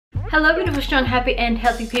Hello beautiful, strong, happy and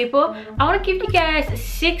healthy people. I want to give you guys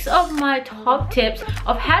 6 of my top tips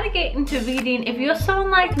of how to get into reading if you're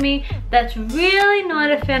someone like me that's really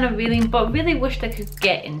not a fan of reading but really wish they could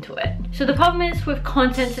get into it. So the problem is with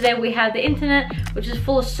content today, we have the internet, which is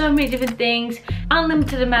full of so many different things,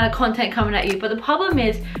 unlimited amount of content coming at you. But the problem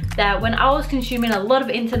is that when I was consuming a lot of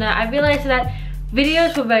internet, I realized that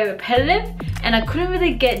videos were very repetitive and I couldn't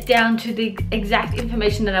really get down to the exact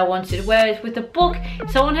information that I wanted. Whereas with a book,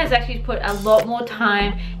 someone has actually put a lot more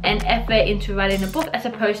time and effort into writing a book as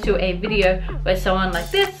opposed to a video where someone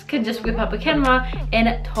like this can just whip up a camera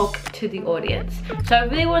and talk to the audience. So I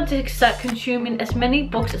really wanted to start consuming as many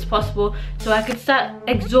books as possible so I could start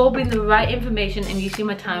absorbing the right information and using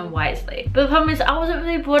my time wisely. But the problem is I wasn't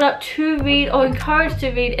really brought up to read or encouraged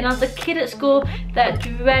to read, and I was a kid at school that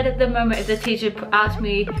dreaded the moment if the teacher asked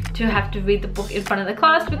me to have to read the book in front of the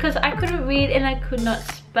class because I couldn't read and I could not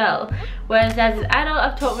spell. Whereas as an adult,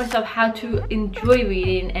 I've taught myself how to enjoy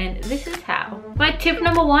reading, and this is how. My tip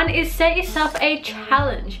number 1 is set yourself a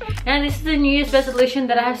challenge. Now this is a New Year's resolution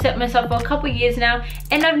that I have set myself for a couple years now,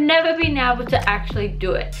 and I've never been able to actually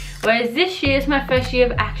do it. Whereas this year is my first year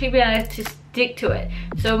of actually being able to stick to it.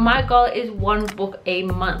 So my goal is 1 book a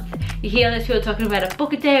month. You hear this people talking about a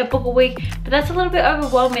book a day, a book a week, but that's a little bit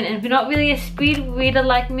overwhelming. And if you're not really a speed reader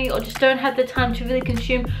like me or just don't have the time to really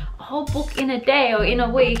consume a whole book in a day or in a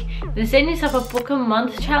week, then setting yourself a book a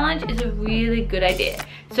month challenge is a really good idea.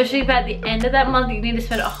 Especially if at the end of that month you need to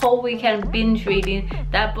spend a whole weekend binge reading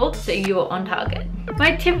that book so you're on target.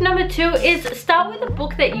 My tip number 2 is start with a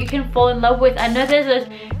book that you can fall in love with. I know there's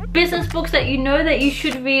those business books that you know that you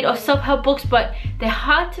should read or self-help books, but they're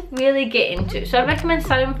hard to really get into. So I recommend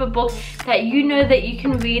starting with a book that you know that you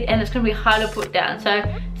can read and it's going to be hard to put down. So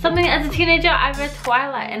something as a teenager, I read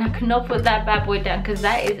Twilight and I could not put that bad boy down because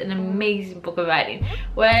that is an amazing book of writing.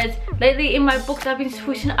 Whereas lately in my books I've been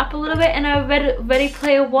switching up a little bit, and I read Ready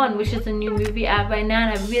Player One, which is a new movie out right now,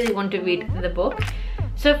 and I really want to read the book.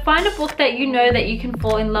 So find a book that you know that you can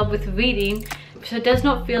fall in love with reading, so it does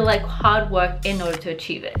not feel like hard work in order to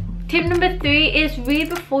achieve it. Tip number 3 is read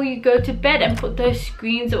before you go to bed and put those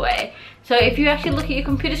screens away. So if you actually look at your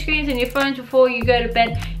computer screens and your phones before you go to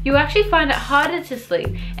bed, you actually find it harder to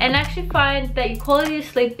sleep and actually find that your quality of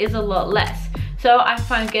sleep is a lot less. So I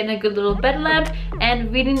find getting a good little bed lamp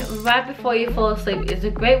and reading right before you fall asleep is a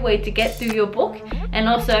great way to get through your book and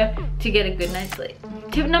also to get a good night's sleep.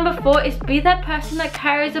 Tip number 4 is be that person that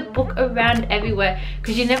carries a book around everywhere,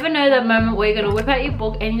 because you never know that moment where you're going to whip out your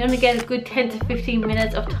book and you're going to get a good 10 to 15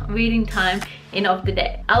 minutes of reading time in of the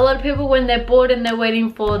day. A lot of people, when they're bored and they're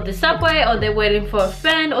waiting for the subway or they're waiting for a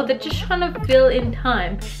friend or they're just trying to fill in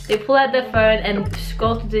time, they pull out their phone and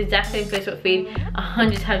scroll through the exact same Facebook feed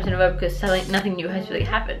 100 times in a row because nothing new has really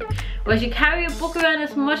happened. Whereas you carry your book around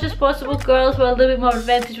as much as possible, girls who are a little bit more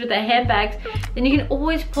advanced with their handbags, then you can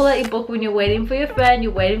always pull out your book when you're waiting for your friend,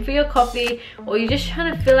 you're waiting for your coffee, or you're just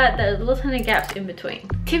trying to fill out the little tiny gaps in between.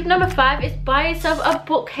 Tip number 5 is buy yourself a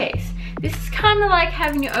bookcase. This is kind of like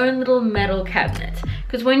having your own little metal cabinet,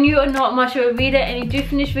 because when you are not much of a reader and you do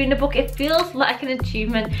finish reading a book, it feels like an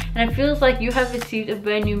achievement and it feels like you have received a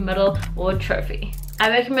brand new medal or trophy. I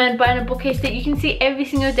recommend buying a bookcase that you can see every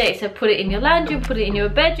single day. So put it in your lounge room, put it in your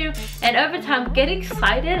bedroom, and over time get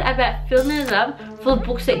excited about filling it up full of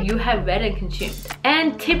books that you have read and consumed.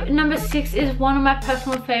 And tip number 6 is one of my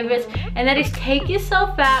personal favorites, and that is take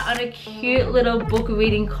yourself out on a cute little book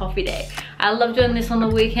reading coffee day. I love doing this on the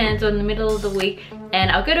weekends or in the middle of the week, and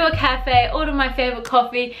I'll go to a cafe, order my favorite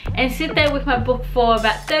coffee, and sit there with my book for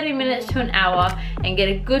about 30 minutes to an hour and get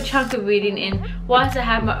a good chunk of reading in whilst I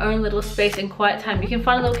have my own little space and quiet time. You can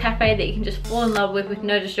find a little cafe that you can just fall in love with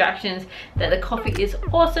no distractions, that the coffee is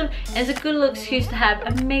awesome, and it's a good little excuse to have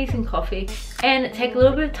amazing coffee and take a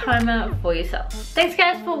little bit of time out for yourself. Thanks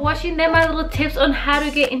guys for watching. They're my little tips on how to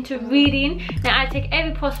get into reading. Now I take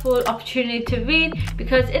every possible opportunity to read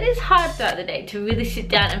because it is hard throughout the day to really sit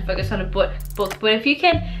down and focus on a book, but if you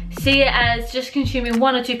can see it as just consuming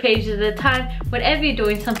 1 or 2 pages at a time whenever you're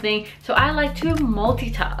doing something. So I like to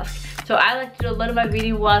multitask. So I like to do a lot of my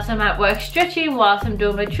reading whilst I'm at work stretching, whilst I'm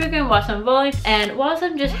doing my triggering, whilst I'm rolling, and whilst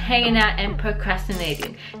I'm just hanging out and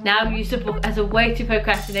procrastinating. Now I've used a book as a way to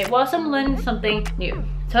procrastinate whilst I'm learning something new.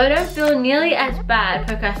 So I don't feel nearly as bad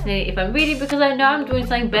procrastinating if I'm reading because I know I'm doing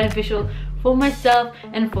something beneficial for myself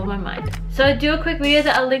and for my mind. So I do a quick video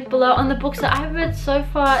that I'll link below on the books that I've read so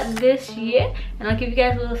far this year, and I'll give you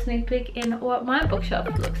guys a little sneak peek in what my bookshelf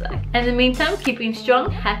looks like. In the meantime, keep being strong,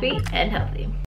 happy and healthy.